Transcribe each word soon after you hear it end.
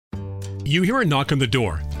You hear a knock on the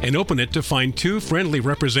door and open it to find two friendly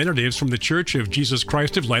representatives from the Church of Jesus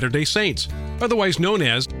Christ of Latter-day Saints, otherwise known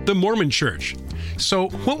as the Mormon Church. So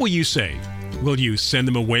what will you say? Will you send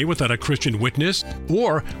them away without a Christian witness,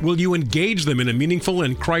 or will you engage them in a meaningful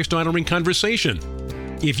and Christ-honoring conversation?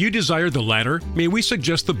 If you desire the latter, may we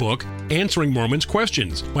suggest the book Answering Mormons'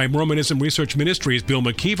 Questions by Mormonism Research Ministries' Bill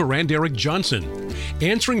McKeever and Eric Johnson.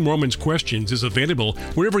 Answering Mormons' Questions is available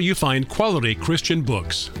wherever you find quality Christian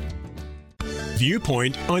books.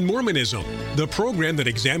 Viewpoint on Mormonism, the program that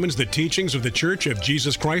examines the teachings of the Church of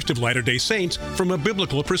Jesus Christ of Latter-day Saints from a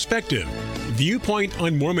biblical perspective. Viewpoint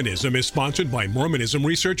on Mormonism is sponsored by Mormonism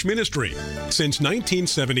Research Ministry. Since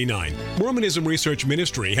 1979, Mormonism Research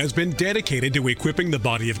Ministry has been dedicated to equipping the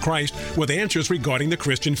body of Christ with answers regarding the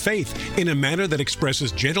Christian faith in a manner that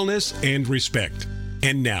expresses gentleness and respect.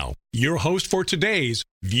 And now, your host for today's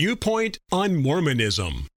Viewpoint on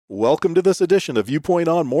Mormonism. Welcome to this edition of Viewpoint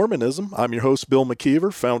on Mormonism. I'm your host, Bill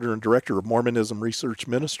McKeever, founder and director of Mormonism Research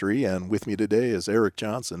Ministry, and with me today is Eric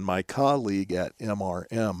Johnson, my colleague at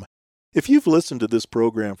MRM. If you've listened to this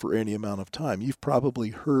program for any amount of time, you've probably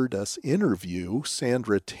heard us interview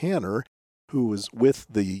Sandra Tanner, who was with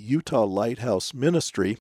the Utah Lighthouse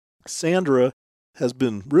Ministry. Sandra has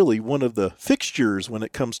been really one of the fixtures when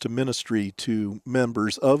it comes to ministry to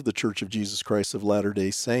members of the Church of Jesus Christ of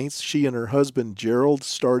Latter-day Saints. She and her husband, Gerald,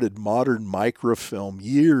 started Modern Microfilm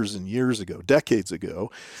years and years ago, decades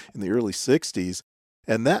ago, in the early 60s.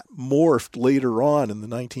 And that morphed later on in the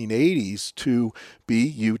 1980s to be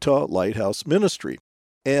Utah Lighthouse Ministry.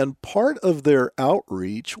 And part of their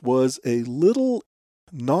outreach was a little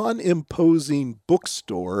non-imposing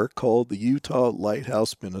bookstore called the Utah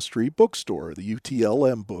Lighthouse Ministry Bookstore, the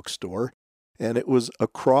UTLM bookstore. And it was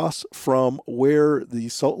across from where the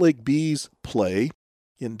Salt Lake Bees play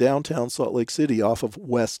in downtown Salt Lake City off of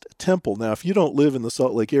West Temple. Now, if you don't live in the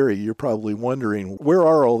Salt Lake area, you're probably wondering, where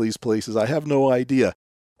are all these places? I have no idea.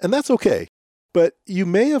 And that's okay. But you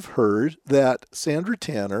may have heard that Sandra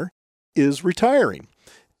Tanner is retiring.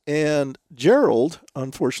 And Gerald,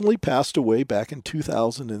 unfortunately, passed away back in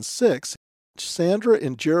 2006. Sandra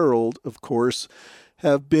and Gerald, of course,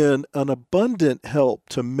 have been an abundant help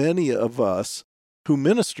to many of us who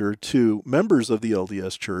minister to members of the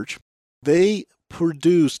LDS Church. They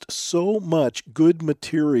produced so much good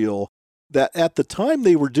material that at the time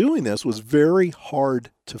they were doing this was very hard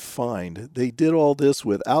to find. They did all this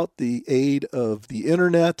without the aid of the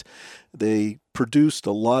internet. They produced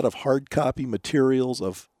a lot of hard copy materials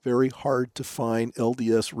of very hard to find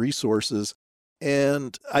LDS resources.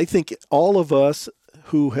 And I think all of us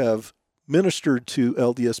who have ministered to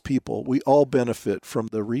LDS people, we all benefit from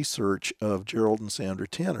the research of Gerald and Sandra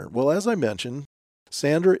Tanner. Well, as I mentioned,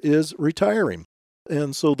 Sandra is retiring.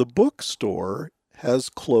 And so the bookstore has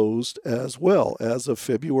closed as well. As of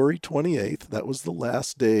February 28th, that was the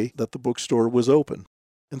last day that the bookstore was open.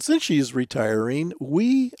 And since she's retiring,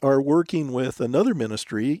 we are working with another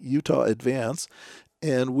ministry, Utah Advance,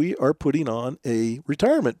 and we are putting on a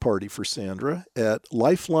retirement party for Sandra at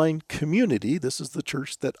Lifeline Community. This is the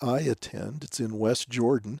church that I attend. It's in West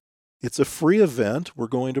Jordan. It's a free event. We're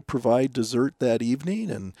going to provide dessert that evening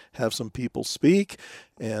and have some people speak.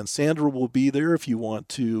 And Sandra will be there if you want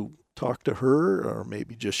to talk to her or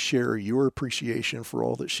maybe just share your appreciation for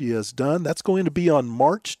all that she has done. That's going to be on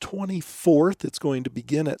March 24th. It's going to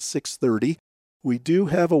begin at 6:30. We do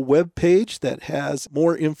have a web page that has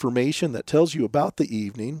more information that tells you about the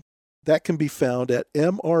evening. That can be found at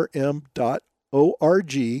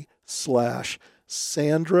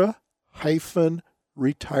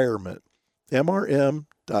mrm.org/Sandra-retirement.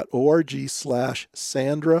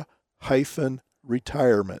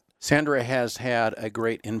 mrm.org/Sandra-retirement. Sandra has had a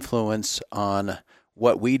great influence on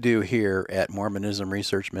what we do here at Mormonism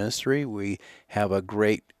Research Ministry. We have a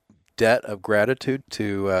great debt of gratitude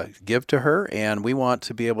to give to her, and we want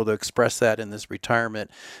to be able to express that in this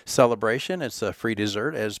retirement celebration. It's a free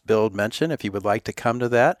dessert, as Bill mentioned. If you would like to come to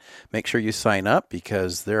that, make sure you sign up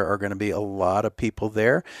because there are going to be a lot of people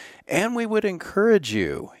there. And we would encourage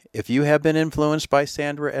you, if you have been influenced by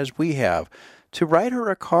Sandra as we have, to write her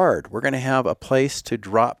a card. We're going to have a place to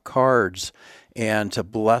drop cards and to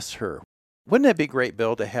bless her. Wouldn't it be great,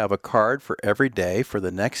 Bill, to have a card for every day for the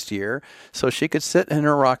next year so she could sit in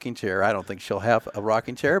her rocking chair? I don't think she'll have a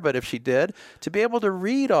rocking chair, but if she did, to be able to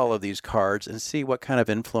read all of these cards and see what kind of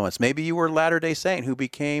influence. Maybe you were a Latter-day Saint who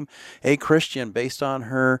became a Christian based on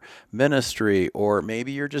her ministry, or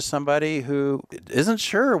maybe you're just somebody who isn't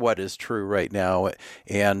sure what is true right now,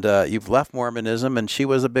 and you've left Mormonism, and she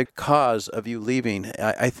was a big cause of you leaving.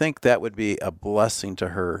 I think that would be a blessing to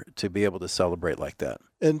her to be able to celebrate like that.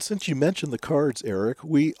 And since you mentioned the cards, Eric,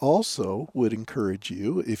 we also would encourage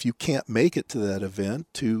you, if you can't make it to that event,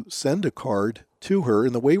 to send a card to her.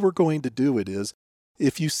 And the way we're going to do it is,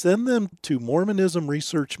 if you send them to Mormonism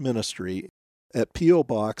Research Ministry at P.O.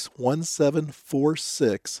 Box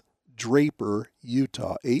 1746, Draper,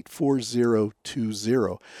 Utah,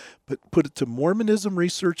 84020. But put it to Mormonism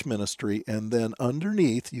Research Ministry, and then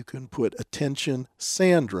underneath you can put attention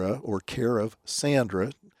Sandra, or care of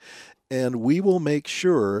Sandra, and we will make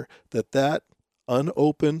sure that that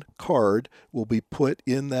unopened card will be put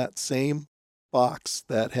in that same box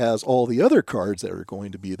that has all the other cards that are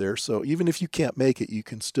going to be there. So even if you can't make it, you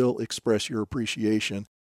can still express your appreciation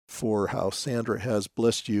for how Sandra has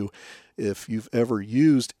blessed you. If you've ever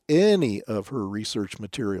used any of her research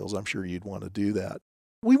materials, I'm sure you'd want to do that.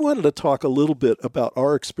 We wanted to talk a little bit about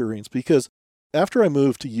our experience because after I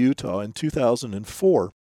moved to Utah in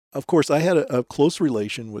 2004, of course, I had a close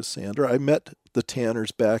relation with Sandra. I met the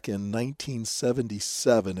Tanners back in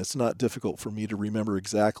 1977. It's not difficult for me to remember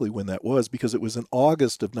exactly when that was because it was in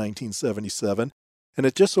August of 1977. And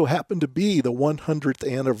it just so happened to be the 100th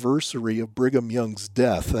anniversary of Brigham Young's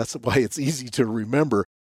death. That's why it's easy to remember.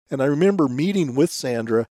 And I remember meeting with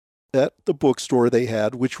Sandra at the bookstore they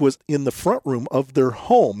had, which was in the front room of their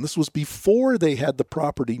home. This was before they had the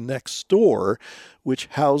property next door, which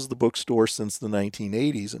housed the bookstore since the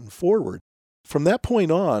 1980s and forward. From that point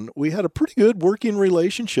on, we had a pretty good working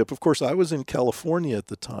relationship. Of course, I was in California at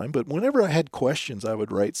the time, but whenever I had questions, I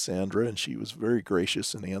would write Sandra, and she was very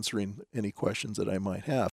gracious in answering any questions that I might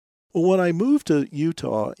have. Well, when I moved to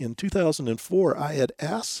Utah in 2004, I had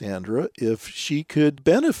asked Sandra if she could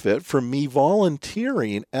benefit from me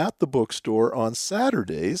volunteering at the bookstore on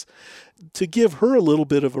Saturdays to give her a little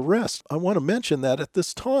bit of a rest. I want to mention that at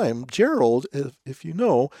this time, Gerald, if you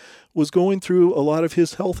know, was going through a lot of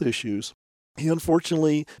his health issues. He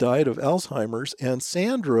unfortunately died of Alzheimer's, and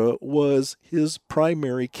Sandra was his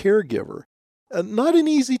primary caregiver. Not an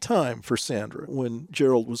easy time for Sandra when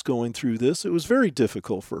Gerald was going through this. It was very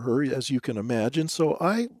difficult for her, as you can imagine. So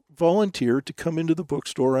I volunteered to come into the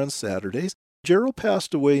bookstore on Saturdays. Gerald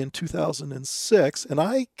passed away in 2006, and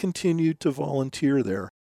I continued to volunteer there.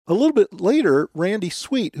 A little bit later, Randy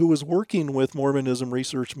Sweet, who was working with Mormonism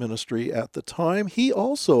Research Ministry at the time, he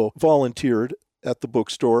also volunteered at the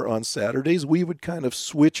bookstore on Saturdays. We would kind of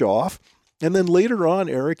switch off. And then later on,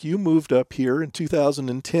 Eric, you moved up here in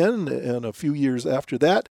 2010, and a few years after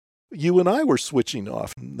that, you and I were switching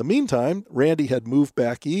off. In the meantime, Randy had moved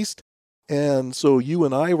back east, and so you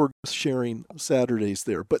and I were sharing Saturdays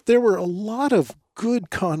there. But there were a lot of good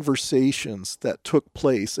conversations that took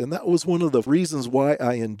place, and that was one of the reasons why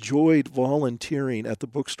I enjoyed volunteering at the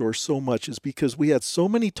bookstore so much, is because we had so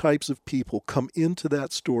many types of people come into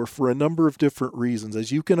that store for a number of different reasons,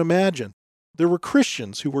 as you can imagine. There were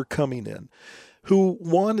Christians who were coming in who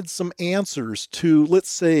wanted some answers to, let's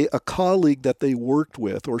say, a colleague that they worked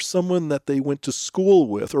with or someone that they went to school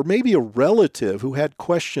with, or maybe a relative who had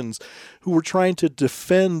questions, who were trying to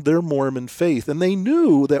defend their Mormon faith. And they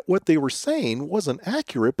knew that what they were saying wasn't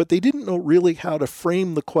accurate, but they didn't know really how to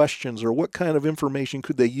frame the questions or what kind of information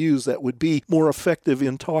could they use that would be more effective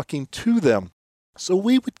in talking to them. So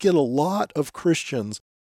we would get a lot of Christians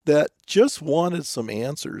that just wanted some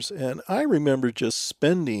answers. And I remember just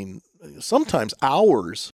spending sometimes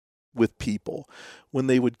hours with people when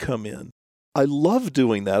they would come in. I love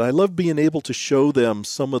doing that. I love being able to show them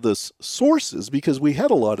some of the sources, because we had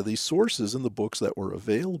a lot of these sources in the books that were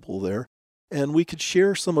available there. And we could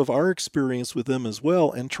share some of our experience with them as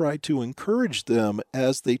well and try to encourage them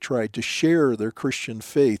as they tried to share their Christian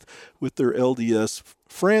faith with their LDS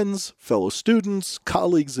friends, fellow students,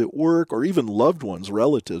 colleagues at work, or even loved ones,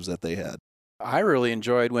 relatives that they had. I really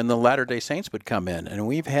enjoyed when the Latter-day Saints would come in, and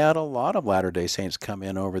we've had a lot of Latter-day Saints come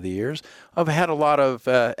in over the years. I've had a lot of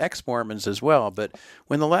ex-Mormons as well, but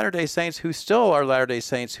when the Latter-day Saints, who still are Latter-day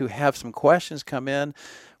Saints, who have some questions come in,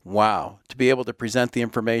 wow, to be able to present the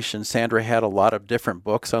information. Sandra had a lot of different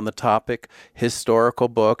books on the topic, historical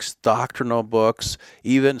books, doctrinal books,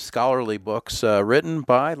 even scholarly books written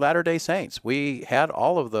by Latter-day Saints. We had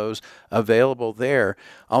all of those available there.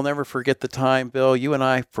 I'll never forget the time, Bill, you and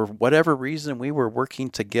I, for whatever reason, we were working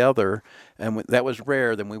together, and that was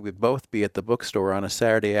rare. Then we would both be at the bookstore on a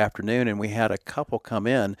Saturday afternoon, and we had a couple come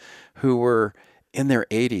in who were in their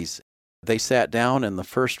 80s. They sat down, and the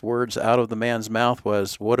first words out of the man's mouth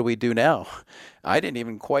was, "What do we do now?" I didn't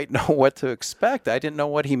even quite know what to expect. I didn't know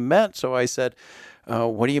what he meant, so I said,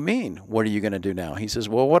 "What do you mean? What are you going to do now?" He says,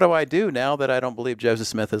 "Well, what do I do now that I don't believe Joseph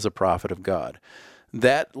Smith is a prophet of God?"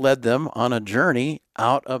 that led them on a journey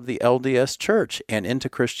out of the LDS Church and into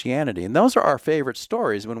Christianity. And those are our favorite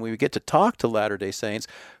stories when we get to talk to Latter-day Saints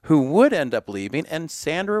who would end up leaving. And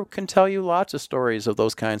Sandra can tell you lots of stories of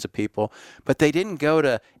those kinds of people, but they didn't go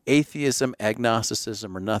to atheism,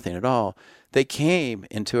 agnosticism, or nothing at all. They came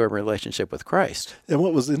into a relationship with Christ. And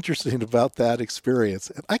what was interesting about that experience,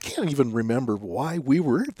 and I can't even remember why we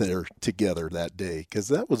were there together that day, because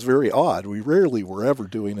that was very odd. We rarely were ever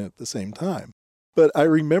doing it at the same time. But I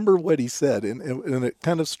remember what he said, and it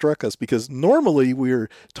kind of struck us, because normally we're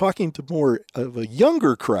talking to more of a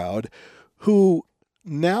younger crowd who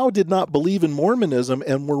now did not believe in Mormonism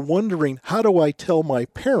and were wondering, how do I tell my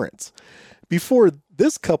parents? Before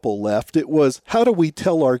this couple left, it was, how do we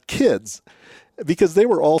tell our kids? Because they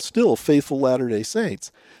were all still faithful Latter-day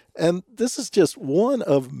Saints. And this is just one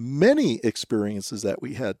of many experiences that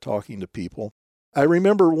we had talking to people. I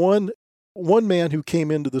remember one man who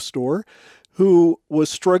came into the store who was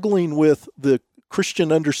struggling with the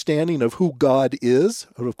Christian understanding of who God is.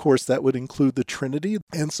 And of course, that would include the Trinity.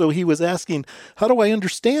 And so he was asking, how do I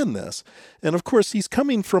understand this? And of course, he's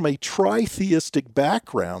coming from a tritheistic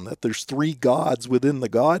background, that there's three gods within the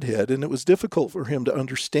Godhead, and it was difficult for him to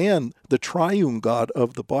understand the triune God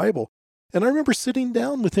of the Bible. And I remember sitting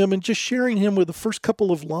down with him and just sharing him with the first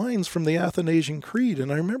couple of lines from the Athanasian Creed.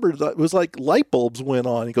 And I remember that it was like light bulbs went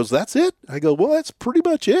on. He goes, that's it? I go, well, that's pretty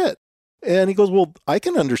much it. And he goes, well, I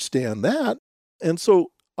can understand that. And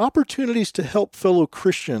so opportunities to help fellow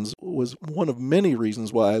Christians was one of many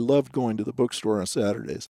reasons why I loved going to the bookstore on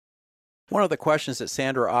Saturdays. One of the questions that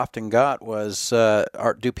Sandra often got was,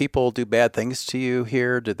 do people do bad things to you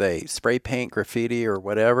here? Do they spray paint, graffiti, or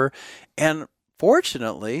whatever? And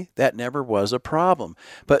fortunately, that never was a problem.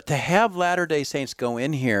 But to have Latter-day Saints go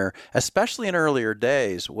in here, especially in earlier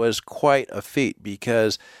days, was quite a feat,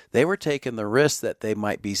 because they were taking the risk that they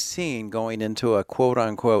might be seen going into a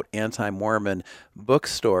quote-unquote anti-Mormon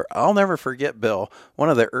bookstore. I'll never forget, Bill, one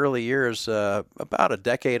of the early years, about a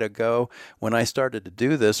decade ago, when I started to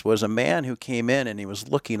do this, was a man who came in and he was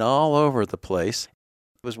looking all over the place.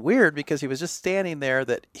 It was weird because he was just standing there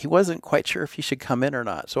that he wasn't quite sure if he should come in or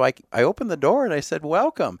not. So I opened the door and I said,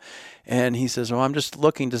 welcome. And he says, well, I'm just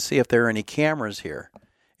looking to see if there are any cameras here.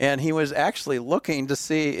 And he was actually looking to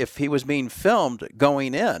see if he was being filmed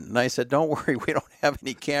going in. And I said, don't worry, we don't have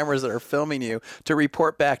any cameras that are filming you to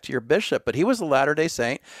report back to your bishop. But he was a Latter-day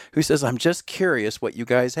Saint who says, I'm just curious what you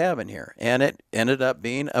guys have in here. And it ended up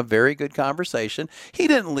being a very good conversation. He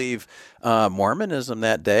didn't leave Mormonism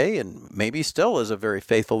that day, and maybe still is a very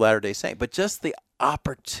faithful Latter-day Saint. But just the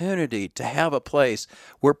opportunity to have a place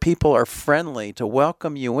where people are friendly to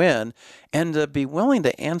welcome you in and to be willing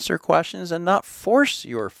to answer questions and not force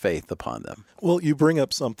your faith upon them. Well, you bring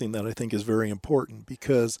up something that I think is very important,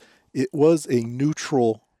 because it was a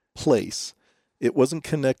neutral place. It wasn't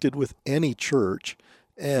connected with any church,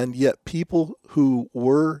 and yet people who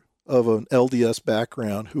were of an LDS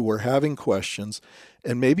background, who were having questions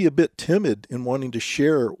and maybe a bit timid in wanting to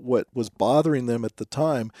share what was bothering them at the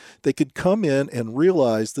time, they could come in and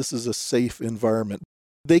realize this is a safe environment.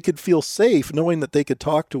 They could feel safe knowing that they could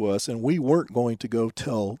talk to us, and we weren't going to go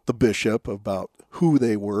tell the bishop about who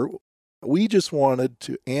they were. We just wanted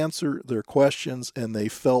to answer their questions, and they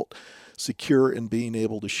felt secure in being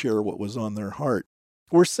able to share what was on their heart.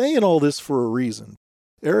 We're saying all this for a reason.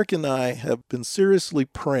 Eric and I have been seriously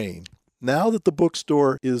praying, now that the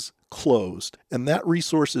bookstore is closed and that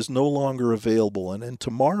resource is no longer available, and in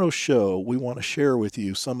tomorrow's show, we want to share with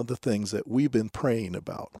you some of the things that we've been praying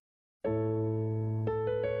about.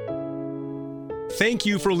 Thank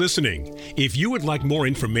you for listening. If you would like more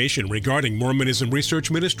information regarding Mormonism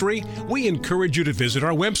Research Ministry, we encourage you to visit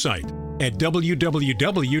our website at www.mrm.org,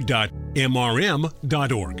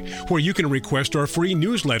 where you can request our free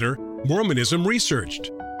newsletter, Mormonism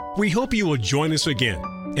Researched. We hope you will join us again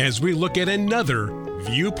as we look at another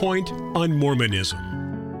viewpoint on Mormonism.